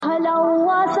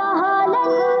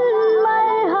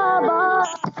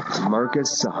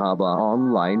Marcus Sahaba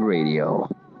Online Radio,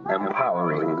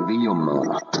 empowering the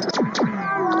Ummah.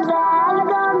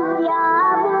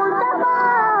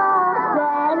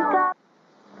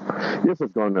 Yes,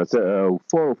 it's gone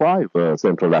 4:05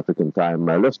 Central African time.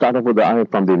 Let's start off with the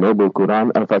ayat from the Noble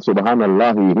Quran.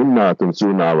 فَسُبْحَانَ hinna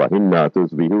tumsuna wa hinna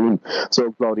tusbihun. So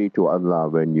glory to Allah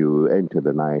when you enter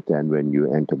the night and when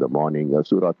you enter the morning.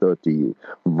 Surah 30,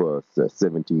 verse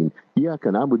 17. إِيَّاكَ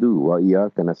نَعْبُدُ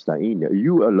وَإِيَّاكَ نَسْتَعِينُ.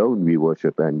 You alone we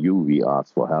worship and you we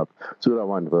ask for help. Surah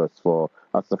 1, verse 4.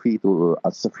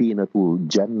 Safinatul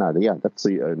Jannah. Yeah, that's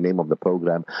the name of the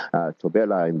program.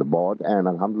 Tobela in the board, and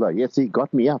alhamdulillah, yes, he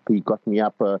got me up. I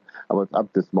was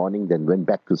up this morning, then went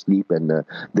back to sleep, and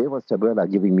there was Tobela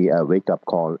giving me a wake-up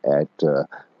call at,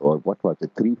 or what was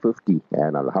it, 3:50,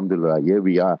 and alhamdulillah, here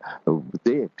we are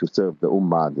there to serve the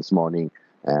Ummah this morning.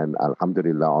 And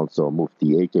alhamdulillah, also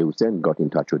Mufti A.K. Hussain got in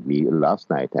touch with me last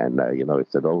night, and he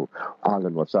said, "Oh,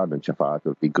 Ahlan wa sahlan, Shafat, it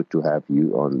would be good to have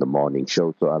you on the morning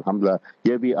show." So alhamdulillah,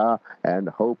 here we are, and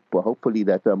hopefully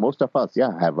that most of us,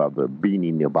 have been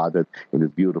in Ibadat in this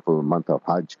beautiful month of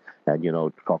Hajj, and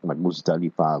talking about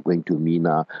Muzdalifah, going to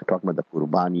Mina, talking about the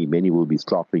Qurbani. Many will be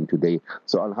slaughtering today.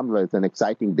 So alhamdulillah, it's an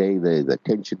exciting day. There's a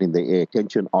tension in the air,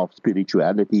 tension of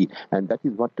spirituality, and that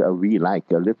is what we like.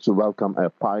 Let's welcome a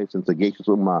pious and sagacious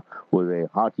Ummah with a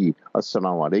hearty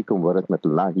Assalamu alaikum wa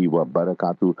rahmatullahi wa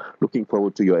barakatuh. Looking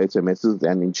forward to your SMSs,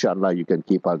 and inshallah you can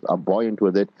keep us buoyant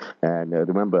with it. And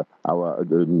remember, our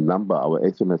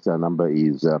SMS number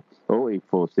is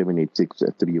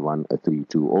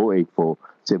 084-786-3132,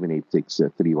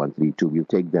 084-786-3132. We'll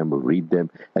take them, we'll read them,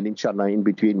 and inshallah in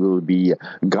between we'll be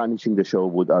garnishing the show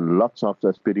with lots of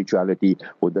spirituality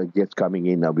with the guests coming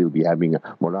in. We'll be having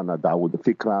Maulana Dawood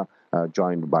Fickrah,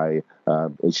 joined by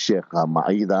Sheikh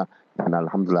Maida, and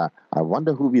alhamdulillah, I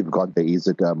wonder who we've got there. Is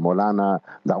it Maulana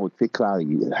Dawood Fickrah?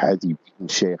 Has he been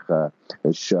Sheikh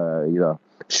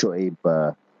Shoaib?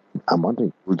 I'm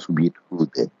wondering who's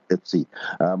there. Let's see.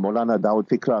 Maulana Dawood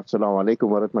Fickrah, assalamu alaikum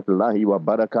wa rahmatullahi wa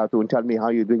barakatuh. And tell me how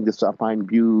you're doing this fine,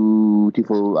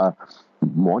 beautiful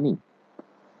morning.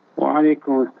 Wa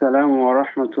alaikum assalam wa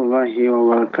rahmatullahi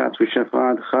wa barakatuh,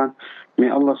 Shafat Khan. May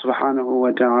Allah subhanahu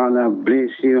wa ta'ala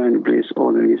bless you and bless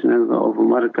all the listeners of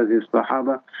Markaz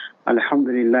Sahaba.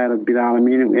 Alhamdulillah Rabbil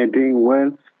Alameen. We are doing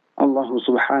well. Allah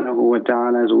subhanahu wa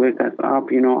ta'ala has wake us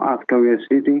up, after we are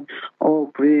sleeping. All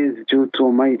praise due to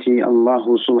Almighty Allah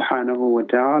subhanahu wa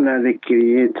ta'ala, the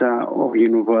creator of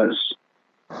universe.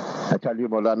 I tell you,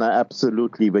 Maulana,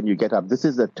 absolutely, when you get up, this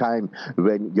is the time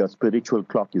when your spiritual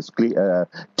clock is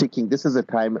ticking. This is a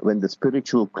time when the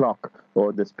spiritual clock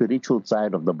or the spiritual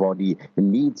side of the body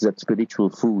needs that spiritual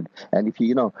food. And if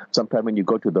sometime when you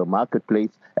go to the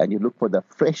marketplace and you look for the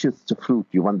freshest fruit,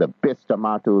 you want the best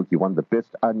tomatoes, you want the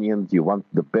best onions, you want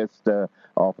the best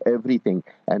of everything.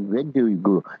 And when do you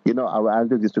go? Our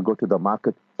elders used to go to the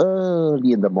market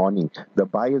early in the morning. The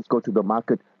buyers go to the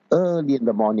market early in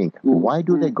the morning. Why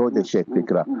do they go there, Sheikh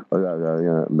Fickrah,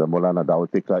 the Maulana Dawood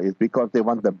Fickrah? Is because they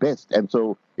want the best. And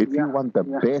so if you want the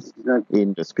best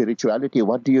in the spirituality,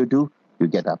 what do? You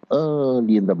get up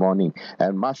early in the morning.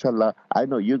 And mashallah, I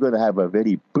know you're going to have a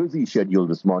very busy schedule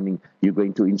this morning. You're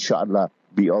going to, inshallah,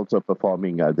 be also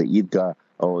performing the Eidgah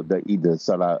or the Eid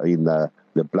Salah in the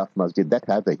Bluff Masjid. That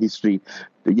has a history.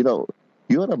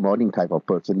 You're a morning type of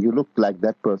person. You look like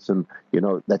that person,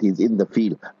 that is in the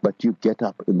field, but you get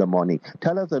up in the morning.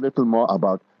 Tell us a little more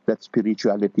about that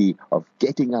spirituality of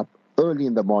getting up early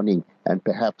in the morning and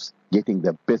perhaps getting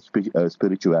the best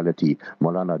spirituality.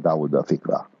 Maulana Dawood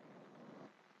Fickrah.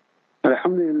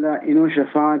 Alhamdulillah,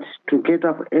 Shafat, to get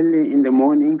up early in the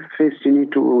morning, first you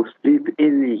need to sleep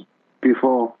early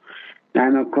before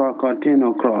 9 o'clock or 10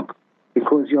 o'clock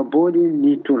because your body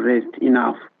needs to rest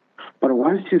enough. But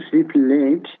once you sleep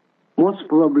late, most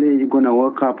probably you're going to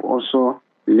wake up also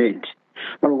late.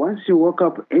 But once you wake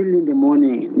up early in the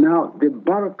morning, now the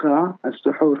barakah,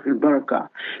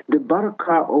 the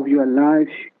barakah of your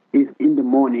life is in the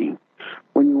morning.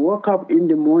 When you wake up in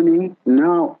the morning,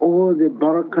 now all the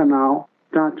barakah now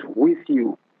start with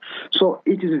you. So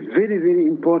it is very, very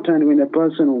important when a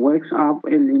person wakes up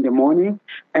early in the morning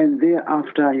and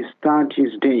thereafter he starts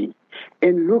his day.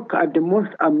 And look at the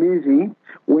most amazing,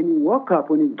 when you wake up,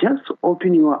 when you just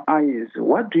open your eyes,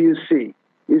 what do you say?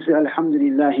 You say,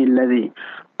 Alhamdulillahi alladhi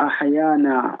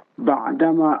ahyana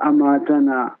ba'dama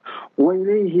amatana wa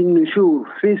ilayhi nushur.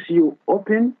 First you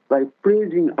open by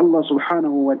praising Allah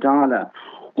subhanahu wa ta'ala,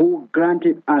 who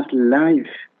granted us life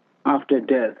after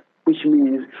death, which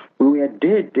means we were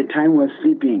dead the time we were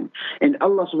sleeping. And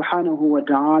Allah subhanahu wa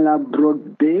ta'ala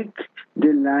brought back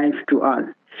the life to us.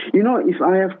 If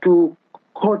I have to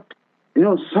quote,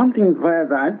 something via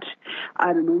that,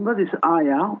 I remember this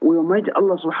ayah where Almighty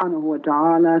Allah subhanahu wa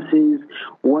ta'ala says,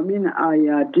 وَمِنْ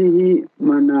آيَاتِهِ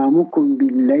مَنَامُكُمْ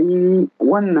بِاللَّيْلِ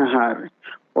وَالنَّهَارِ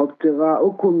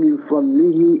وَابْتِغَاؤُكُمْ مِنْ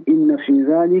فَضْلِهِ إِنَّ فِي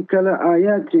ذَلِكَ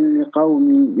لَآيَاتٍ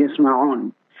لِقَوْمٍ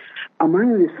يَسْمَعُونَ.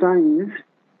 Among the signs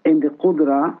and the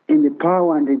qudra and the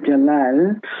power and the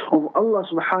jalal of Allah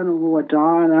subhanahu wa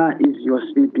ta'ala is your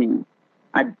sleeping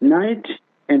at night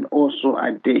and also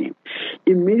at day.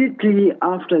 Immediately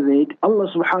after that, Allah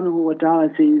subhanahu wa ta'ala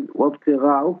says,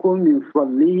 وَابْتِغَاؤُكُمْ مِنْ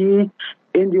فَضْلِهِ,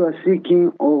 and you are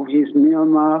seeking of His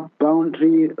ni'mah,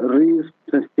 bounty, rizq,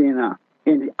 sustainer.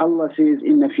 And Allah says,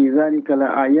 إِنَّ فِي ذَلِكَ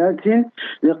لَآيَاتٍ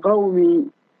لِقَوْمٍ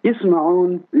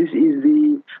يَسْمَعُونَ. This is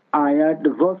the ayat,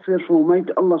 the verses from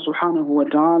Almighty Allah subhanahu wa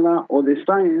ta'ala, or the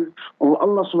signs of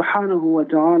Allah subhanahu wa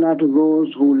ta'ala to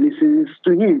those who listens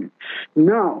to Him.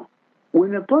 Now,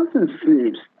 when a person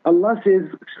sleeps, Allah says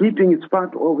sleeping is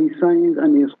part of His signs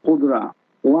and His qudra.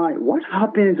 Why? What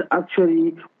happens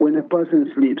actually when a person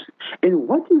sleeps? And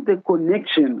what is the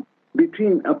connection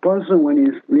between a person when he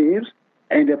sleeps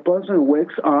and a person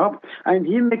wakes up and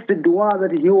he makes the dua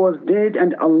that he was dead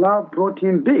and Allah brought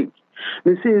him back?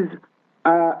 This is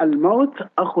al-maut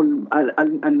akhul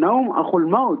al-nawm akhul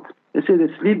maut. They say the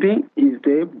sleeping is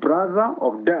the brother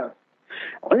of death.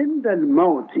 عند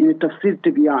الموت in تفسير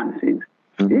تبيان says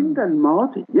عند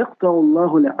الموت يقطع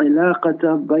الله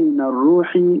العلاقة بين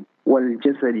الروح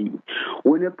والجسد.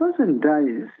 When a person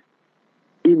dies,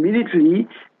 immediately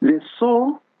the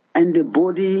soul and the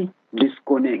body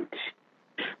disconnect.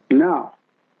 Now,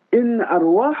 إن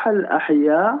أرواح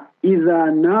الأحياء إذا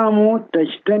ناموا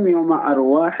تجتمع مع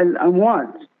أرواح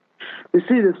الأموات. You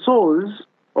see, the souls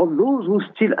of those who are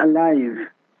still alive,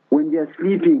 when they are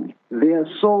sleeping, their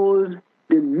souls,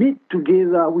 they meet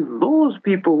together with those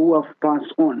people who have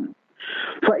passed on.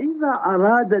 فإذا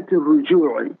أرادت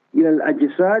الرجوع إلى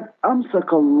الأجساد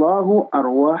أمسك الله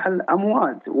أرواح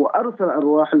الأموات وأرسل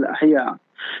أرواح الأحياء.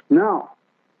 Now,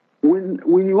 when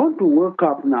you want to wake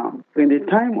up now, in the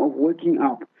time of waking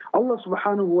up, Allah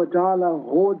subhanahu wa ta'ala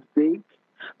holds back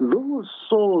those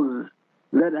souls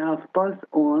that have passed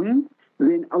on,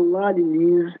 then Allah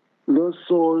releases those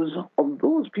souls of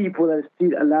those people that are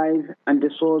still alive, and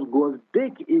the souls goes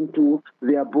back into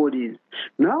their bodies.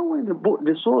 Now when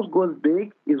the souls goes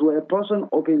back is where a person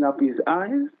opens up his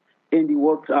eyes and he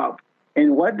wakes up.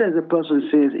 And what does the person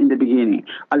says in the beginning?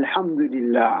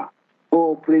 Alhamdulillah.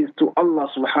 Oh, praise to Allah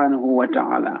subhanahu wa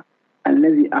ta'ala.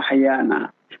 Alladhi ahyana.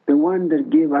 The one that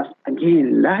gave us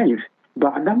again life.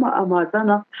 Ba'dama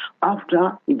amatana.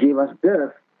 After He gave us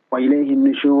death. وَإِلَيْهِ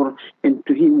النُّشُورُ, and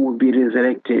to Him will be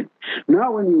resurrected.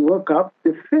 Now when you wake up,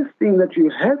 the first thing that you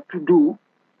have to do,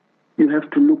 you have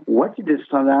to look what is the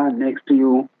salah next to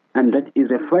you, and that is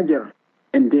a fajr.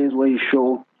 And there's where you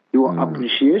show your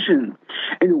appreciation.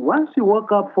 And once you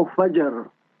wake up for fajr,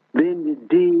 then the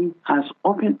day has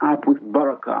opened up with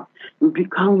barakah. You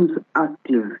become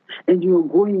active and you're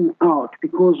going out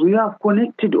because we are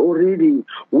connected already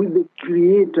with the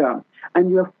Creator,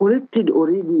 and you are connected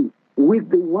already with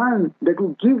the one that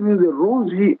will give you the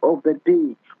rosy of the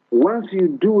day. Once you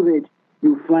do that,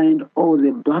 you find all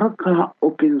the barakah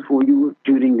opens for you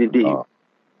during the day.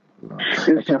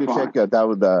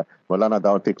 Maulana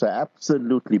Dawood Fickrah,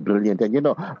 absolutely brilliant. And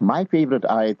my favorite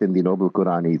ayat in the Noble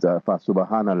Quran is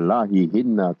Subhanallahi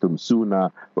hinna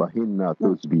tumsuna wa hinna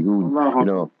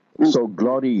tusbihun. So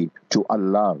glory to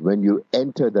Allah when you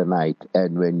enter the night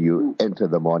and when you enter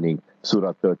the morning.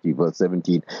 Surah 30, verse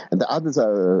 17. And the others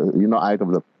are, ayat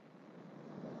of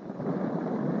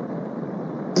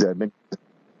the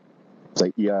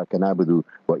say, Iyaka na'budu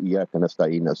wa iyaka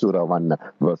nasta'in. Surah 1,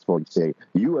 verse 4, say,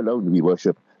 you alone we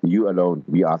worship, you alone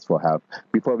we ask for help.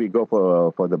 Before we go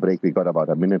for the break, we got about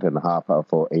a minute and a half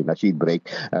for a nasheed break.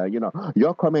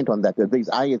 Your comment on that, these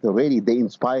ayat already, they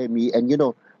inspire me. And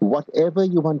whatever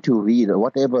you want to read,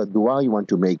 whatever dua you want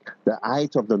to make, the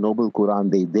ayats of the Noble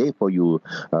Quran, they're there for you,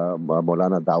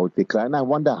 Maulana Dawood Fickrah. And I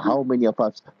wonder how many of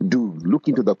us do look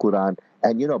into the Quran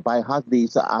and, by heart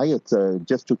these ayats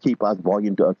just to keep us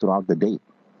buoyant throughout the day.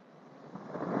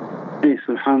 Hey,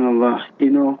 subhanallah.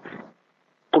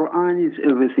 Quran is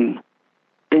everything.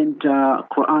 And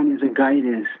Quran is a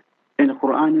guidance. And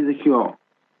Quran is a cure.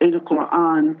 In the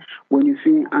Quran, when you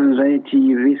feel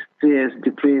anxiety, risk, stress,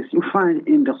 depressed, you find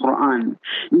in the Quran.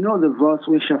 You know the verse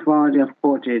where Shafat have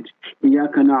quoted,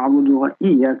 إِيَّاكَ نَعْبُدُ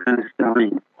وَإِيَّاكَ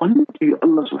نَسْتَعِينُ. Only to you,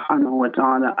 Allah subhanahu wa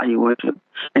ta'ala, I worship,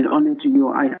 and only to you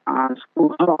I ask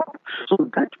for help. So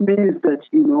that means that,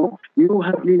 you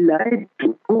have relied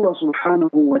to Allah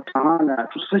subhanahu wa ta'ala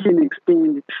to such an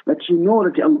extent that you know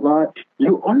that Allah,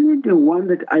 you only the one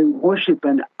that I worship,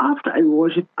 and after I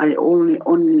worship, I only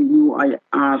you I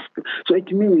ask. So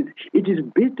it means it is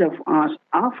better for us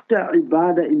after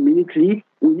ibadah immediately,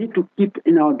 we need to keep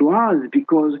in our du'as,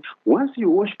 because once you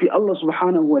worship Allah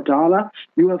subhanahu wa ta'ala,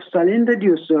 you have surrendered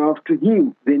yourself to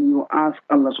Him, then you ask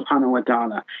Allah subhanahu wa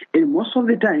ta'ala. And most of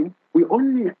the time, we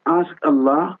only ask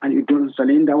Allah and we don't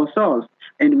surrender ourselves.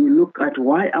 And we look at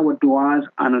why our du'as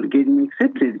are not getting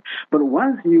accepted. But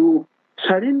once you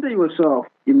surrender yourself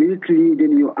immediately,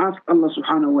 then you ask Allah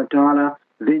subhanahu wa ta'ala,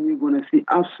 then you're going to see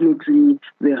absolutely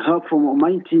the help from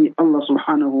Almighty Allah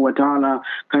subhanahu wa ta'ala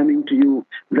coming to you.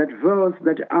 That verse,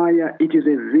 that ayah, it is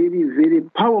a very, very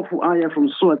powerful ayah from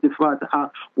Surah Al-Fatiha,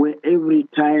 where every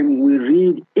time we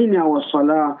read in our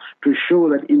salah to show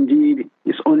that indeed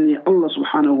it's only Allah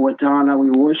subhanahu wa ta'ala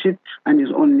we worship, and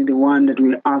it's only the one that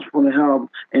we ask for the help,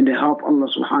 and the help Allah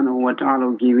subhanahu wa ta'ala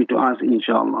will give it to us,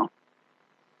 inshallah.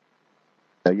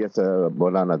 Yes,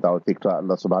 Maulana Dawood Fickrah,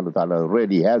 Allah subhanahu wa ta'ala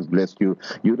really has blessed you.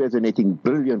 You're resonating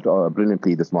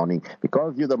brilliantly this morning,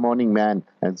 because you're the morning man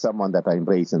and someone that I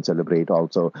embrace and celebrate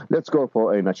also. Let's go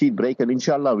for a Nasheed break, and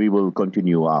inshallah we will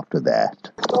continue after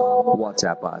that.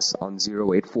 WhatsApp us on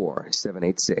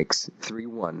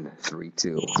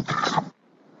 084-786-3132.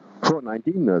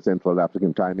 4:19 Central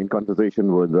African Time, in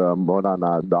conversation with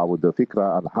Maulana Dawood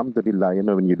Fickrah. Alhamdulillah,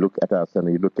 when you look at us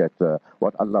and you look at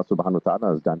what Allah subhanahu wa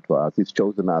ta'ala has done to us, He's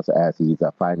chosen us as His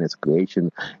finest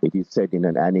creation. It is said in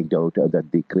an anecdote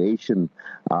that the creation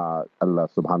are Allah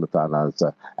subhanahu wa ta'ala's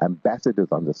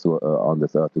ambassadors on this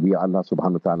earth. We are Allah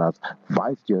subhanahu wa ta'ala's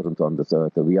vicegerents on this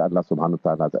earth. We are Allah subhanahu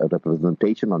wa ta'ala's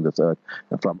representation on this earth.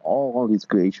 And from all His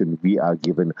creation, we are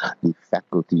given the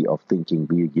faculty of thinking.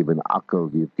 We are given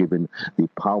akal. We are given the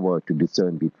power to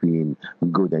discern between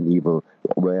good and evil,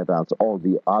 whereas all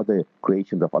the other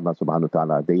creations of Allah subhanahu wa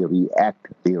ta'ala, they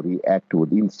react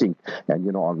with instinct.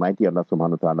 And Almighty Allah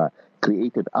subhanahu wa ta'ala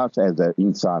created us as an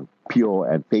insan, pure,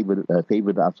 and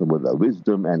favored us with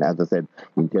wisdom, and as I said,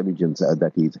 intelligence,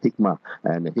 that is hikmah,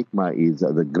 and hikmah is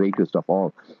the greatest of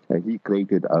all. He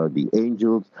created the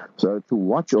angels to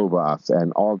watch over us,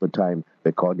 and all the time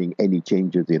recording any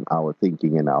changes in our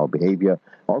thinking and our behavior.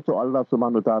 Also, Allah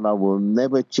subhanahu wa ta'ala will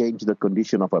never change the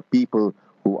condition of a people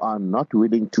who are not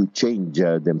willing to change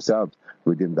themselves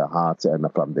within the hearts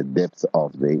and from the depths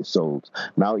of their souls.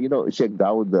 Now, Sheikh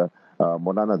Dawood,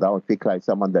 Maulana Dawood Fickrah is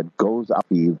someone that goes up,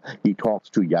 he talks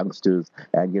to youngsters,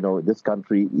 and this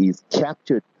country is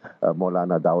captured,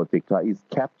 Maulana Dawood Fickrah is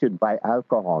captured by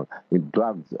alcohol,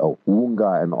 drugs,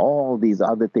 wunga, and all these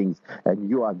other things, and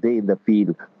you are there in the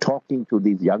field talking to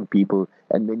these young people,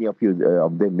 and many of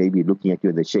them may be looking at you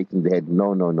and they're shaking their head.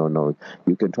 No,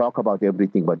 you can talk about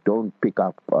everything, but don't pick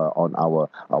up on our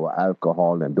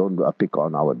alcohol, and don't pick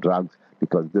on our drugs,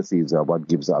 because this is what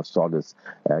gives us solace.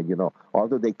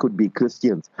 Although they could be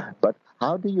Christians, but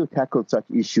how do you tackle such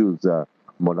issues,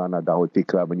 Maulana Dawood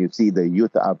Fickrah, when you see the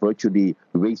youth are virtually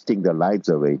wasting their lives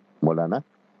away, Maulana?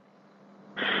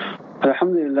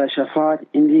 Alhamdulillah, Shafat,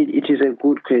 indeed it is a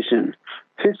good question.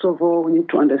 First of all, we need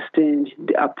to understand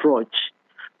the approach.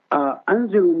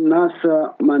 Anzilu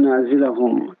nasa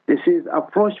manazilahum. This is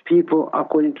approach people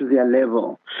according to their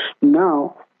level.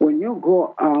 Now, when you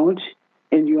go out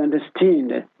and you understand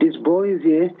that these boys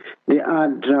here, they are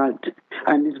drugged,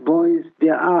 and these boys, they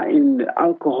are in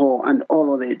alcohol and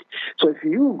all of it. So if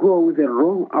you go with the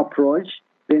wrong approach,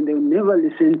 then they'll never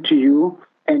listen to you,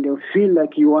 and they'll feel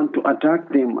like you want to attack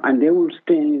them, and they will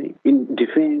stay in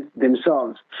defense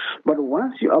themselves. But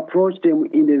once you approach them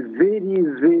in a very,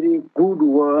 very good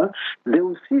way, they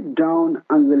will sit down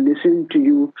and will listen to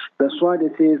you. That's why they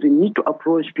say you need to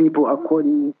approach people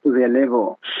according to their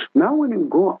level. Now when you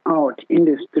go out in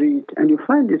the street and you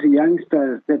find these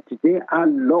youngsters that they are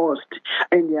lost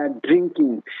and they are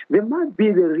drinking, there might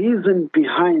be the reason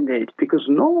behind it, because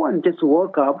no one just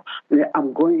woke up that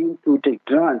I'm going to take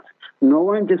drugs. No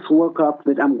one just woke up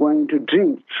that I'm going to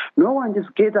drink. No one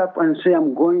just get up and say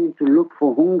I'm going to look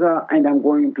for hunger and I'm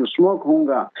going to smoke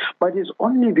hunger. But it's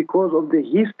only because of the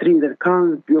history that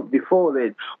comes before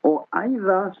that, or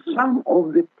either some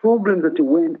of the problems that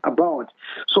went about.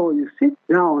 So you sit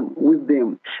down with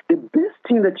them. The best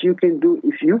thing that you can do,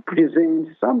 if you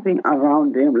present something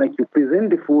around them, like you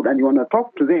present the food and you want to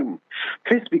talk to them,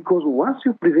 first, because once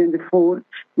you present the food,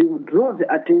 you draw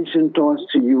the attention towards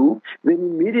to you, then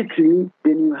immediately immediately,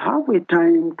 then you have a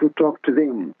time to talk to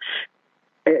them.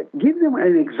 Give them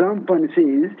an example and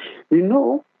says,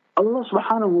 Allah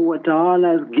subhanahu wa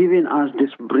ta'ala has given us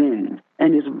this brain.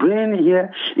 And this brain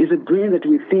here is a brain that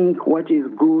we think what is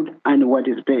good and what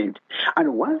is bad.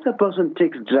 And once a person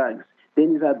takes drugs,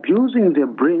 then he's abusing the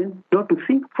brain not to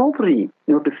think properly,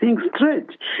 not to think straight.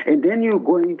 And then you're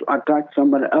going to attack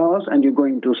somebody else, and you're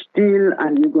going to steal,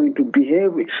 and you're going to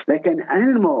behave like an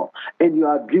animal, and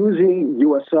you're abusing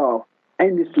yourself.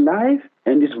 And this life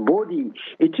and this body,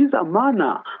 it is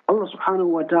amana. Allah subhanahu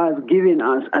wa ta'ala has given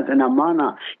us as an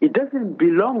amana. It doesn't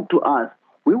belong to us.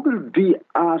 We will be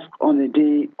asked on the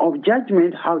day of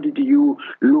judgment, how did you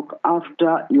look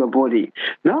after your body?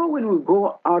 Now when we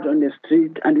go out on the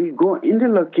street and we go in the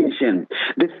location,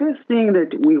 the first thing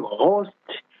that we host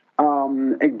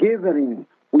a gathering,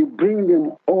 we bring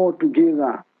them all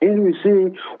together. And we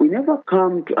say, we never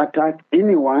come to attack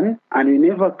anyone, and we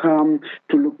never come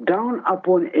to look down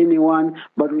upon anyone,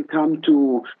 but we come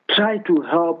to try to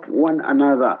help one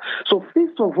another. So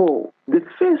first of all, the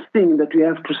first thing that we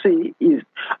have to say is,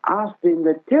 ask them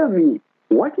that, tell me,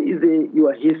 what is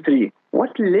your history?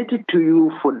 What related to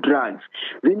you for drugs?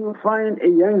 Then you find a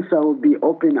youngster will be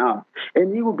open up,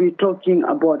 and he will be talking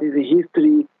about his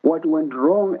history, what went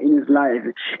wrong in his life.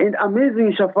 And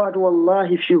amazing, Shafat,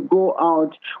 wallah, if you go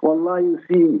out, wallah, you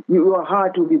see, your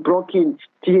heart will be broken,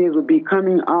 tears will be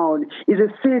coming out. It's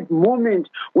a sad moment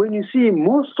when you see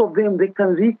most of them, they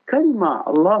can read kalima,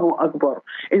 Allahu Akbar.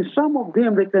 And some of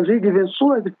them, they can read even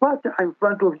Surah Al-Fatiha in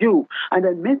front of you. And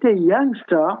I met a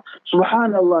youngster,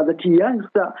 subhanallah, that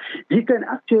youngster, he can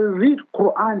actually read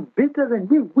Quran better than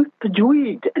me with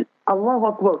tajweed. Allahu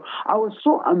Akbar. I was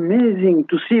so amazing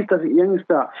to see that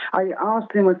youngster. I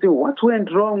asked him, I said, what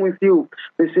went wrong with you?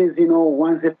 He says,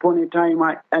 once upon a time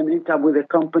I met up with a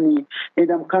company, and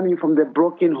I'm coming from the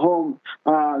broken home.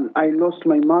 I lost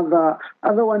my mother.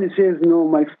 Other one, he says, no,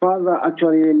 my father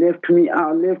actually left me.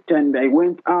 I left and I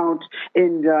went out,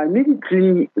 and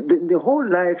immediately the whole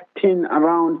life turned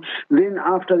around. Then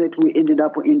after that, we ended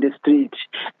up in the street.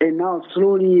 And now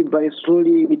slowly by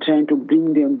slowly, we're trying to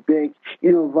bring them back,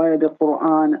 via the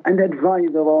Quran and advise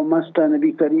of our Master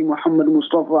Nabi Kareem Muhammad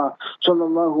Mustafa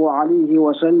sallallahu alayhi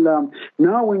wa sallam.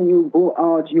 Now when you go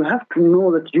out, you have to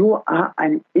know that you are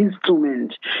an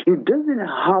instrument. You doesn't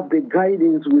have the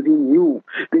guidance within you.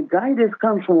 The guidance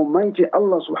comes from Almighty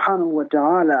Allah subhanahu wa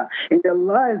ta'ala, and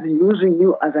Allah is using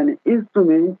you as an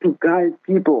instrument to guide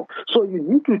people. So you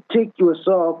need to take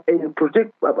yourself and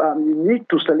protect, you need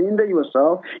to surrender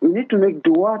yourself. You need to make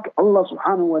dua to Allah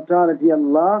subhanahu wa ta'ala. Dear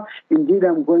Allah, indeed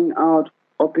I'm going out,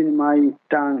 open my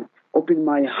tongue, open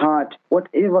my heart.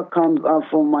 Whatever comes out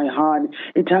from my heart,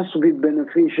 it has to be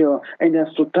beneficial and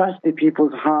has to touch the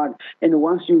people's heart. And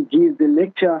once you give the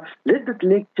lecture, let that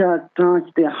lecture touch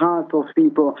the heart of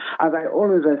people. As I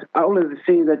always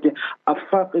say that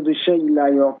afaqidu shay la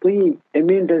yu'ti, it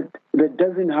means that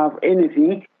doesn't have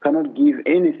anything cannot give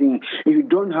anything. If you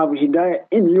don't have hidayah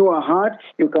in your heart,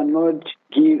 you cannot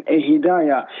give a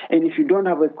hidayah. And if you don't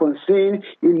have a concern,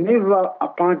 you never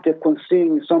apart a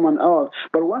concern with someone else.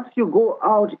 But once you go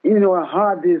out in your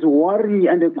heart, there's worry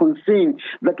and a concern.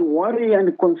 That worry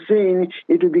and concern,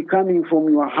 it will be coming from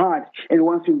your heart. And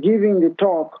once you're giving the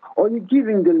talk, or you're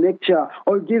giving the lecture,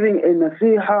 or giving a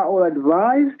nasiha or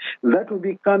advice, that will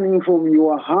be coming from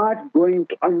your heart, going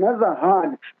to another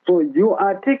heart. So you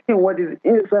are taking what is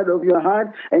inside of your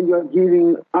heart and you are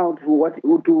giving out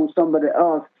to somebody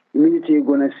else. Immediately you're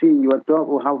going to see your talk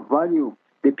will have value.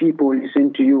 The people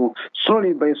listen to you.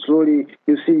 Slowly by slowly,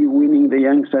 you see you winning the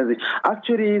youngsters.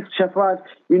 Actually, Shafat,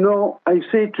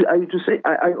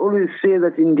 I always say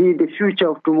that indeed the future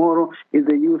of tomorrow is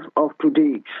the youth of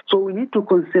today. So we need to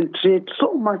concentrate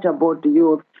so much about the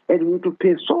youth, and we need to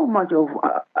pay so much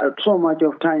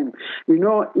of time.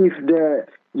 If the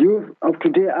youth of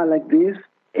today are like this,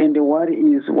 and the worry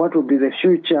is what will be the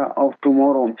future of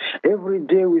tomorrow. Every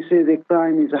day we say the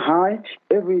crime is high.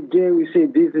 Every day we say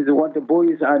this is what the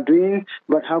boys are doing.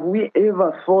 But have we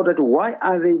ever thought that why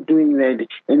are they doing that?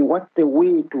 And what's the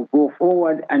way to go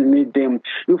forward and meet them?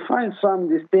 You find some,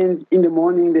 they stand in the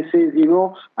morning, they say,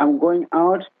 I'm going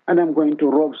out and I'm going to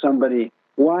rob somebody.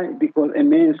 Why? Because a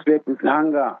man slept with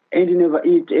hunger and he never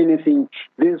eat anything.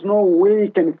 There's no way he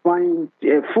can find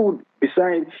food.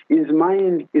 Besides, his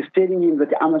mind is telling him that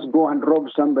I must go and rob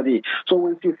somebody. So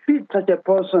once you feed such a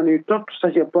person, you talk to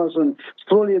such a person,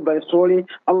 slowly by slowly,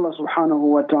 Allah subhanahu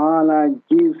wa ta'ala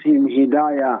gives him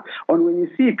hidayah. And when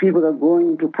you see people are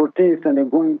going to protest and they're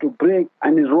going to break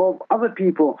and rob other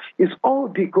people, it's all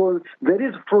because there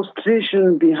is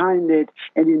frustration behind it,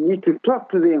 and you need to talk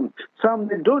to them. Some,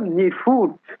 they don't need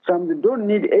food. Some, they don't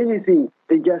need anything.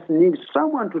 They just need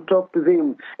someone to talk to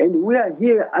them. And we are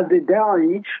here as the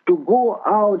Da'i to go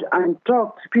out and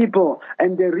talk to people.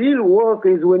 And the real work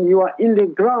is when you are in the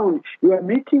ground, you are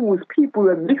meeting with people,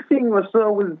 you are mixing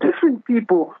yourself with different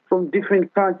people from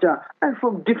different culture and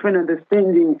from different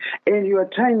understanding. And you are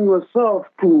trying yourself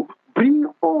to bring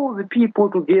all the people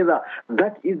together.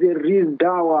 That is the real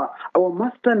dawah. Our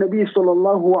Master Nabi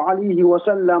sallallahu alayhi wa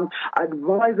sallam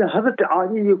advised Hazrat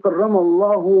Ali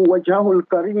karramallahu wajhahu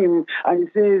al-kareem, and he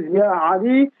says, Ya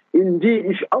Ali, indeed,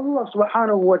 if Allah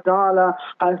subhanahu wa ta'ala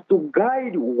has to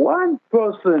guide one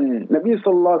person, Nabi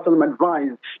sallallahu alayhi wa sallam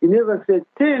advised, he never said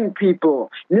 10 people,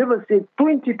 he never said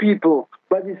 20 people,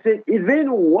 but he said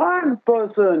even one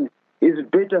person is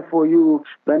better for you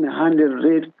than 100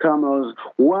 red camels.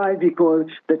 Why? Because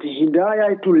that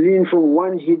hidayah to lean from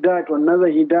one hidayah to another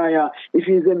hidayah. If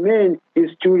he's a man, his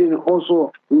children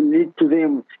also will lead to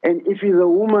them. And if he's a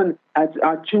woman,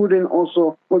 our children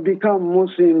also will become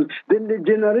Muslims. Then the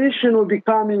generation will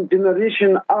become in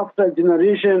generation after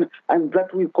generation, and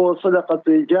that we call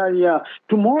sadaqatul jariyah.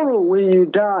 Tomorrow when you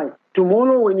die,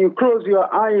 tomorrow when you close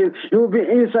your eyes, you'll be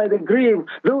inside the grave.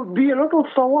 There will be a lot of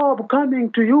thawab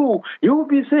coming to you. You will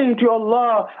be saying to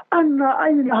Allah, Anna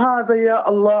ayna hadha ya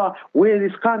Allah, where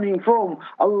is coming from?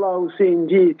 Allah will say,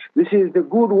 indeed, this is the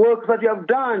good work that you have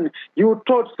done. You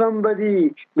taught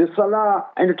somebody the salah,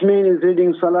 and that man is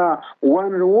reading salah.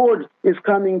 One reward is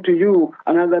coming to you,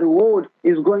 another reward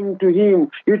is going to him.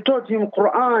 You taught him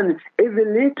Quran, if the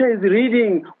later is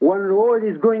reading, one reward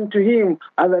is going to him,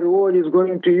 other reward is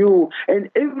going to you.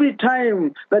 And every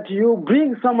time that you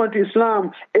bring someone to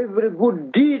Islam, every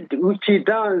good deed which he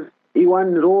does,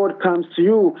 one reward comes to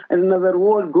you and another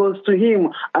reward goes to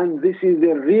him. And this is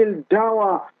the real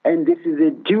dawah, and this is a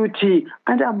duty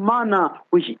and a manner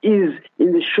which is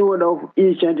in the shoulder of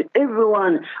each and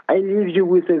everyone. I leave you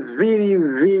with a very,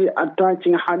 very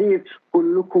attaching hadith.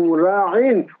 كلكم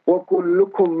راع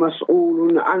وكلكم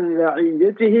مسؤول عن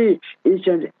رعيته. Each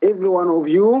and every one of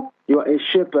you, you are a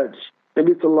shepherd.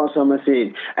 Nabi Sallallahu Alaihi Wasallam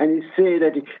said, and he said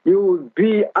that you will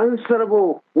be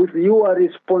answerable with your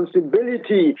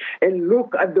responsibility. And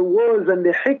look at the words and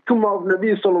the hikmah of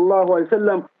Nabi Sallallahu Alaihi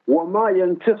Wasallam. وَمَا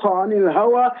يَنْتِقَ عَنِ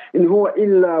الْهَوَىٰ إِنْ هُوَ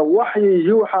إِلَّا وَحْيٌ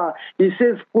يُوحَىٰ. He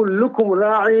says, كُلُّكُمْ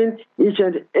رَاعٍ. Each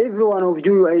and every one of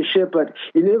you are a shepherd.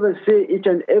 He never say each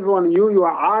and every one of you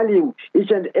are alim.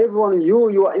 Each and every one of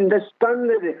you are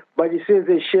understanding. But he says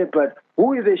a shepherd.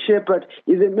 Who is a shepherd?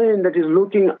 Is a man that is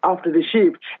looking after the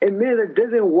sheep. A man that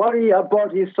doesn't worry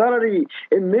about his salary.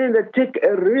 A man that takes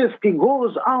a risk. He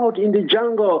goes out in the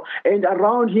jungle and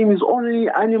around him is only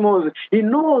animals. He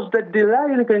knows that the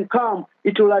lion can come.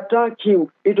 It will attack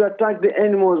him. It will attack the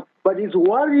animals. But his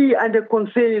worry and the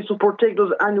concern is to protect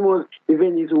those animals.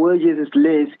 Even his wages is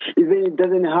less. Even he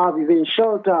doesn't have even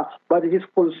shelter. But his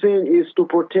concern is to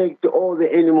protect all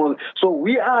the animals. So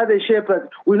we are the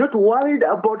shepherds. We're not worried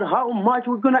about how much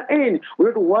we're going to earn.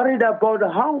 We're not worried about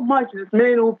how much this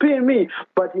man will pay me.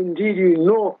 But indeed, you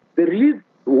know, the real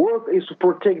work is to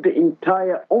protect the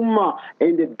entire ummah,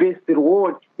 and the best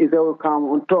reward is that will come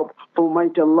on top. For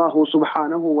mighty Allah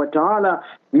subhanahu wa ta'ala,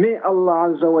 may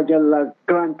Allah azza wa jalla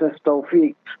grant us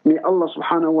tawfiq. May Allah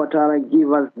subhanahu wa ta'ala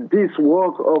give us this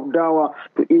work of dawah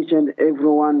to each and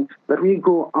everyone that we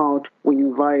go out, we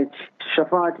invite.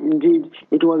 Shafat, indeed,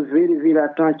 it was very, very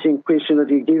touching question that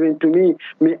you given to me.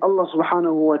 May Allah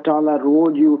subhanahu wa ta'ala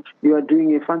reward you. You are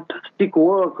doing a fantastic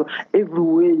work.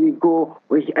 Everywhere you go,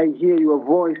 I hear your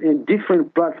voice in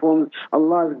different platforms.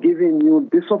 Allah has given you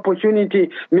this opportunity.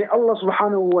 May Allah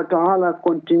subhanahu wa ta'ala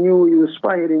continue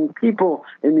inspiring people,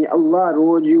 and may Allah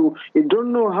reward you. You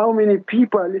don't know how many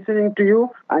people are listening to you,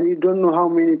 and you don't know how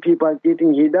many people are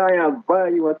getting hidayah by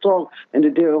your talk. And the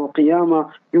day of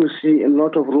Qiyamah, you see a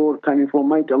lot of reward coming from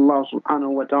mighty Allah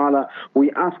subhanahu wa ta'ala.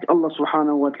 We ask Allah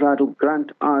subhanahu wa ta'ala to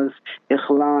grant us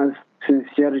ikhlas,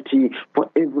 sincerity for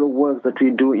every work that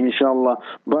we do, inshallah.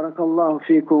 Barakallahu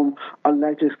feekum. I'd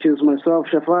like to excuse myself,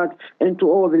 Shafat, and to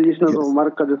all the listeners of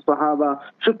Markaz al-Sahaba.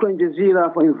 Shukran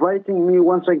Jazeera for inviting me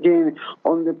once again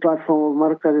on the platform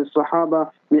of Markaz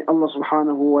al-Sahaba. May Allah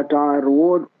subhanahu wa ta'ala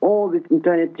reward all the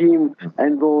entire team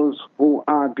and those who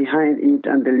are behind it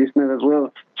and the listeners as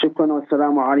well. Shukran wa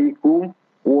assalamu alaikum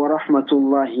wa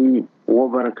rahmatullahi wa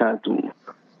barakatuh.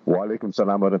 Wa alaikum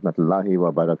salam wa rahmatullahi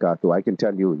wa barakatuh. I can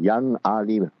tell you, young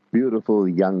Ali, beautiful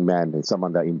young man, and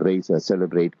someone that embrace and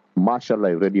celebrate.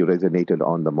 MashaAllah, really resonated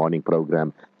on the morning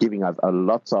program, giving us a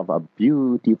lots of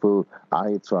beautiful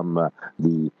ayats from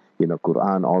the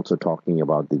Quran, also talking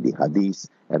about the hadith.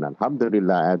 And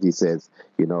alhamdulillah, as he says,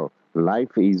 life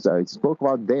is, he spoke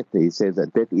about death. He says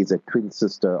that death is a twin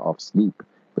sister of sleep.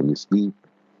 When you sleep,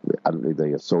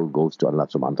 your soul goes to Allah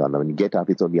subhanahu wa ta'ala. When you get up,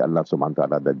 it's only Allah subhanahu wa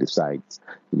ta'ala that decides,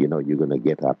 you're going to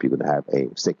get up, you're going to have a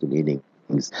second innings.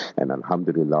 And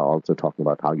alhamdulillah, also talking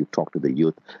about how you talk to the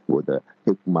youth with the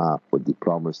hikmah, with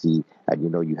diplomacy,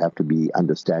 and you have to be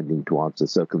understanding to answer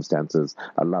circumstances.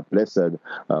 Allah blessed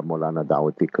Maulana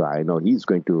Dawood Fickrah. I know he's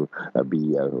going to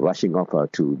be rushing off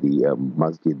to the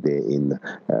masjid there in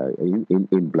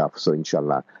Bluff. So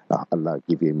inshallah, Allah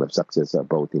give him success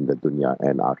both in the dunya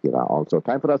and akhirah. Also,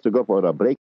 time for us to go for a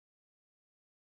break.